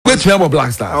Which member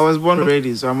Black Stars? I was born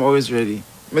ready, so I'm always ready.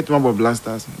 Met my Black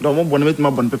Stars. Don't want to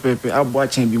my Pepe. I'm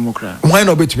watching Bimokra. Why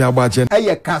not bet me about Jen?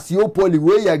 Hey, Cassiopoly,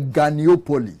 where you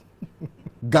Ganiopoli?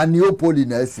 Ganiopoli,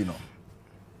 Nelsino.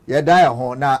 Ya die a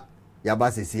hona,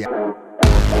 Yabas here.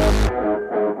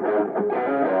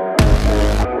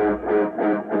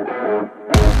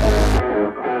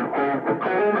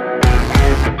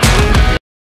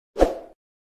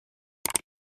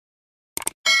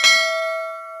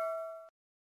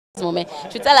 Moment.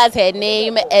 She tell us her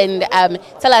name and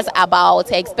tell us about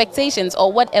her expectations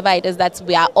or whatever it is that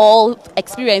we are all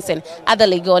experiencing at the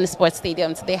Legon Sports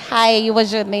Stadium today. Hi,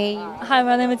 what's your name? Hi,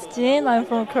 my name is Jin. I'm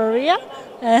from Korea.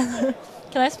 Can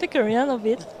I speak Korean a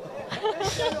bit?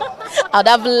 I'd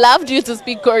have loved you to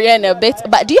speak Korean a bit,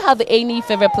 but do you have any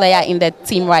favorite player in the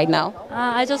team right now?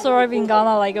 I just arrived in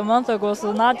Ghana like a month ago,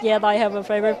 so not yet I have a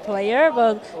favorite player,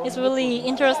 but it's really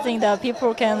interesting that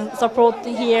people can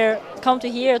come to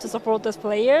here to support these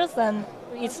players, and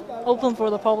it's open for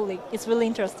the public. It's really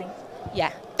interesting.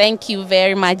 Yeah, thank you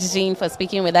very much, Jean, for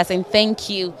speaking with us, and thank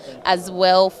you as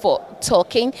well for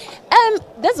talking.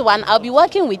 This one, I'll be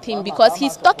working with him because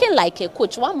he's talking like a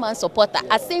coach, one-man supporter.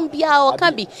 Asembia or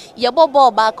can be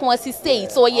Yabobo back once he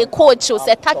says, so your coach was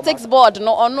a tactics board,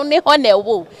 no, on no, I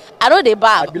know they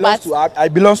bad, but I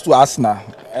belong to Arsenal,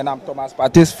 and I'm Thomas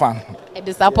Partey's fan. A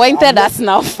disappointed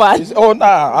Arsenal fan. Oh, no,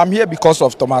 I'm here because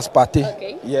of Thomas Partey.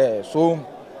 Okay. Yeah, so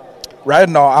right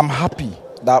now I'm happy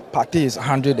that Partey is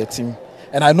handling the team,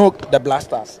 and I know the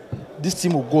Blasters. This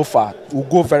team will go far, will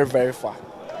go very, very far.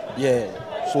 Yeah.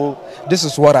 So this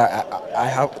is what I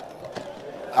have.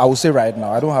 I will say right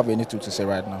now. I don't have anything to say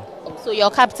right now. So your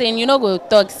captain, you know, go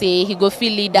talk say he go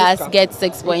feel leaders get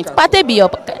 6 points. Partey be your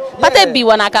Partey be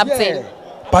one captain.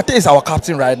 Yeah. Partey is our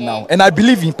captain right now, and I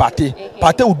believe in Partey.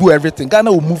 Partey will do everything.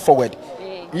 Ghana will move forward.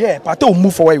 Yeah, Partey will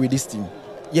move forward with this team.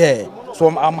 Yeah. So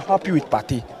I'm happy with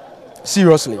Partey.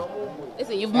 Seriously.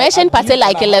 Listen, you've mentioned Partey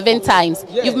like 11 times.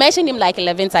 Yeah. You've mentioned him like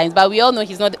 11 times, but we all know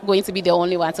he's not going to be the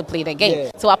only one to play the game.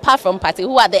 Yeah. So apart from Partey,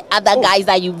 who are the other guys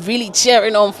that you're really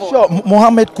cheering on for? Sure,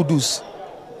 Mohammed Kudus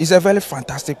is a very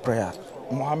fantastic player.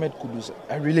 Mohammed Kudus,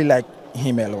 I really like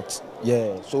him a lot.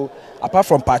 Yeah. So apart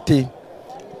from Partey,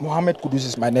 Mohammed Kudus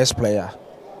is my next player.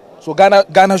 So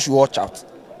Ghana should watch out.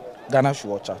 Ghana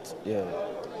should watch out. Yeah.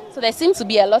 So there seems to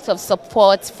be a lot of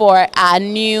support for our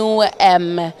new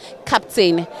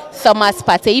captain, Thomas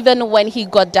Partey. Even when he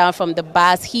got down from the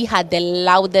bus, he had the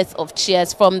loudest of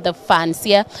cheers from the fans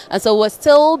here. And so we'll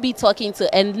still be talking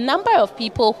to a number of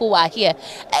people who are here.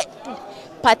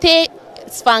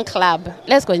 Partey's fan club,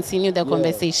 let's continue the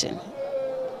conversation.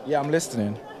 Yeah, I'm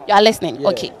listening. You are listening? Yeah.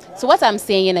 Okay. So what I'm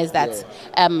saying is that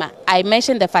I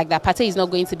mentioned the fact that Partey is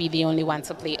not going to be the only one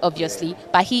to play, obviously,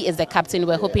 but he is the captain.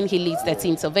 We're hoping he leads the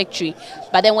team to victory.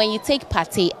 But then when you take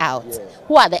Partey out,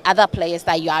 who are the other players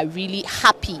that you are really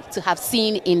happy to have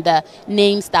seen in the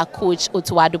names that Coach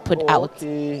Otuado put out?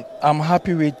 Okay. I'm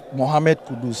happy with Mohammed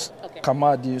Kudus,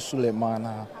 Kamadi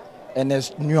Suleimana,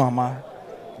 Enes Nyama,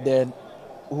 then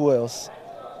who else?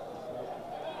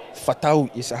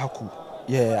 Fatau Isahaku.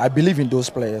 Yeah, I believe in those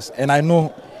players, and I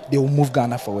know they will move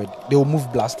Ghana forward. They will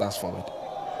move Blasters forward.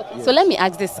 Okay. Yes. So let me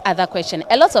ask this other question.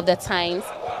 A lot of the times,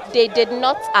 they did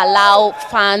not allow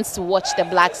fans to watch the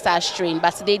Black Stars train,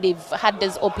 but today they've had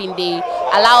this open day,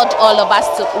 allowed all of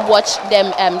us to watch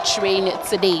them train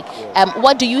today.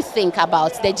 What do you think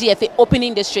about the GFA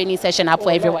opening this training session up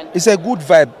for everyone? It's a good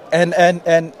vibe, and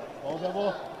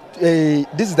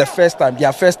this is the first time,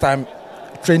 their first time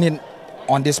training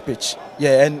on this pitch.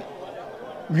 Yeah, and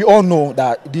we all know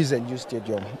that this is a new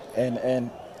stadium,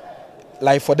 and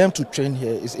like for them to train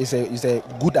here is a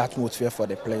good atmosphere for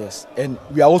the players, and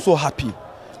we are also happy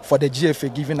for the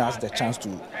GFA giving us the chance to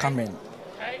come in.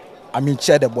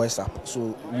 Cheer the boys up.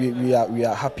 So we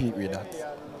are happy with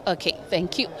that. Okay,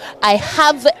 thank you. I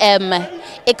have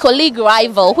a colleague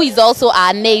rival who is also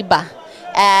our neighbor.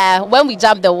 When we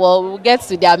jump the wall, we'll get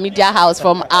to their media house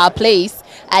from our place.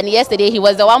 And yesterday, he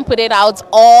was the one putting out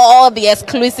all the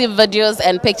exclusive videos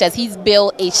and pictures. He's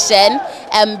Bill Ishen.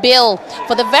 And Bill,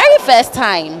 for the very first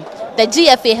time, the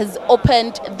GFA has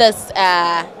opened this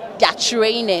their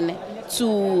training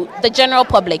to the general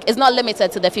public. It's not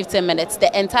limited to the 15 minutes.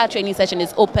 The entire training session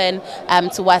is open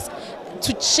to us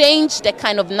to change the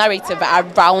kind of narrative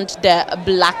around the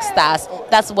Black Stars.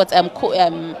 That's what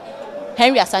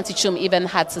Henry Asante-Chum even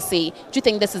had to say. Do you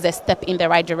think this is a step in the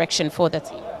right direction for the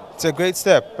team? It's a great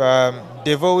step.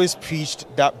 They've always preached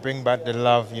that bring back the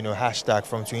love, hashtag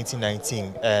from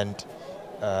 2019, and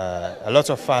a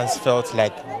lot of fans felt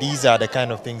like these are the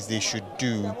kind of things they should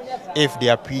do if they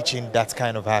are preaching that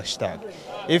kind of hashtag.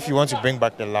 If you want to bring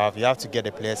back the love, you have to get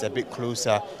the players a bit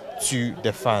closer to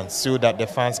the fans so that the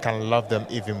fans can love them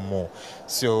even more.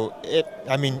 So,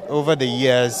 I mean, over the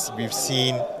years, we've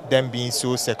seen them being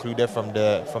so secluded from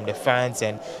the fans,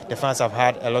 and the fans have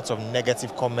had a lot of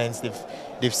negative comments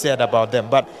they've said about them.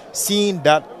 But seeing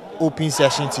that open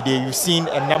session today, you've seen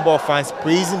a number of fans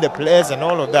praising the players and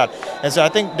all of that. And so I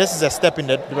think this is a step in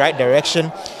the right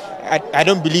direction. I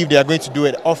don't believe they are going to do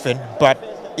it often, but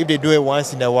if they do it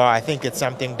once in a while, I think it's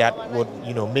something that would,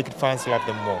 make fans love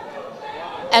them more.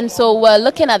 And so we're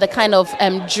looking at the kind of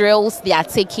drills they are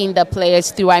taking the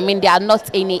players through. I mean, there are not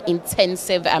any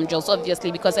intensive drills,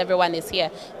 obviously, because everyone is here.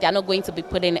 They are not going to be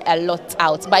putting a lot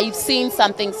out. But you've seen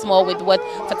something small with what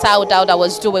Fatau Dauda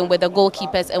was doing with the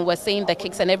goalkeepers, and we're seeing the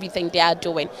kicks and everything they are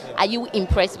doing. Are you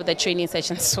impressed with the training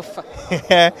sessions so far?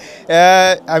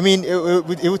 I mean,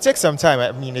 it would take some time.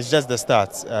 I mean, it's just the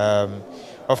start.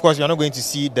 Of course, you're not going to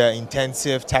see the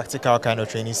intensive, tactical kind of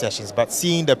training sessions, but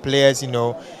seeing the players,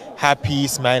 happy,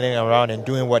 smiling around and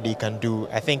doing what they can do,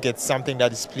 I think it's something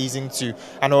that is pleasing to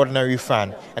an ordinary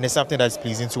fan, and it's something that is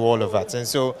pleasing to all of us. And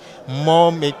so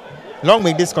long may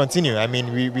this continue. I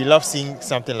mean, we love seeing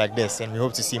something like this, and we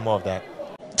hope to see more of that.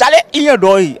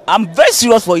 Charlie, I'm very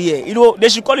serious for you. They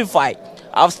should qualify.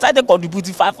 I've started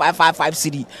contributing 5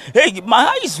 city. Hey, my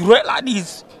eye is red like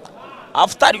this. I've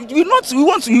started. We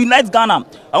want to unite Ghana.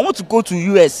 I want to go to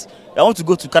US. I want to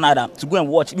go to Canada to go and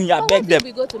watch. I beg them.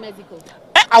 We go to Mexico.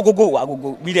 I'll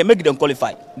go. We make them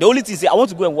qualify. The only thing is I want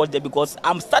to go and watch them because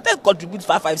I'm started contribute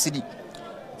 5 city.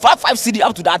 5 city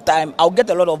up to that time, I'll get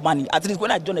a lot of money. At least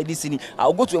when I join this city,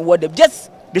 I'll go to and watch them.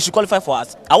 Just they should qualify for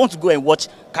us. I want to go and watch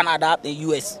Canada, the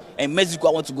US, and Mexico.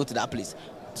 I want to go to that place.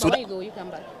 So when you go, you come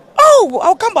back. Oh,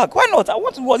 I'll come back. Why not? I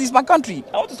want to watch. This is my country.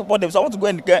 I want to support them. So I want to go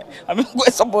and go and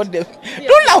support them. Yeah.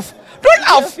 Don't laugh.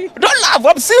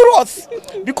 I'm serious.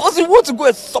 Because we want to go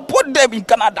and support them in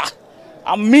Canada.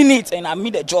 I mean it, and I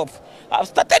mean the job. I've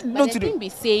started not to do.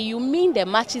 But say you mean the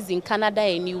matches in Canada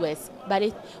and US, but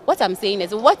what I'm saying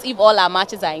is, what if all our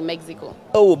matches are in Mexico?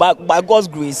 Oh, by God's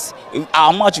grace,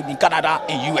 our match will be in Canada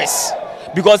and US.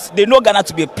 Because they know Ghana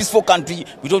to be a peaceful country,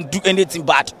 we don't do anything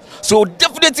bad. So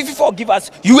definitely FIFA give us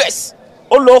US.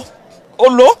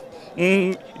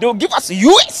 They'll give us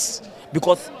US.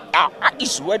 Because our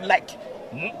is red like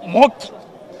monkey.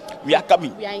 We are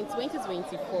coming. We are in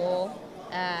 2024.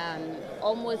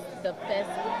 Almost the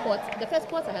first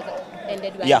quarter has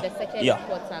ended. We are in the second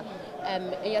quarter.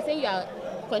 And you're saying you are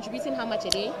contributing how much a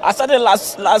day? I started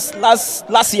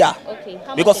last year. Okay,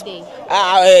 how much a day?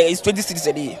 It's 20 cities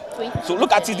a day. So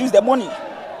look at it, this is the money.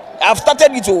 I've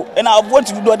started it, and I want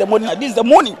to do the money. This is the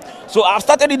money. So I've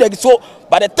started it. So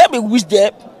by the time we reach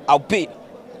there, I'll pay.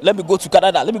 Let me go to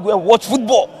Canada. Let me go and watch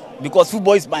football. Because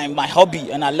football is my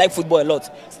hobby, and I like football a lot.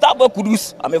 Starboy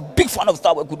Kudus, I'm a big fan of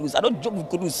Starboy Kudus. I don't joke with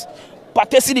Kudus.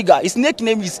 Partey Sidiga, his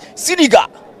nickname is Sidiga.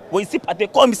 When you see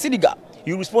Partey, call me Sidiga.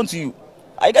 He will respond to you.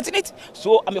 Are you getting it?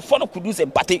 So I'm a fan of Kudus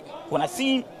and Partey. When I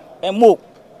see Mo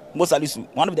Salisu,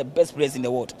 one of the best players in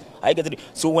the world. Are you getting it?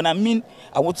 So when I mean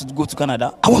I want to go to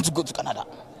Canada, I want to go to Canada.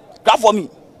 Clap for me.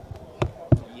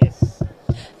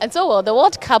 And so, the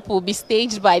World Cup will be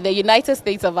staged by the United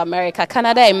States of America,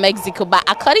 Canada, and Mexico. But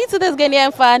according to this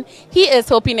Ghanaian fan, he is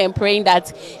hoping and praying that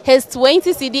his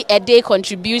 20 cedi a day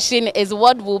contribution is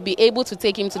what will be able to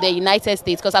take him to the United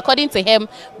States. Because according to him,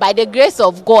 by the grace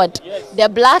of God, the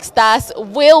Black Stars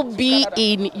will be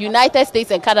in United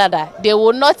States and Canada. They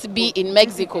will not be in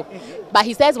Mexico. But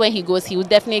he says when he goes, he will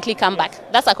definitely come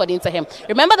back. That's according to him.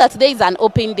 Remember that today is an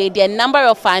open day. There are a number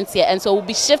of fans here. And so we'll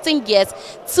be shifting gears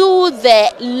to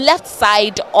the left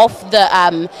side of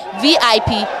the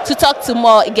VIP to talk to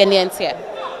more Ghanaians here.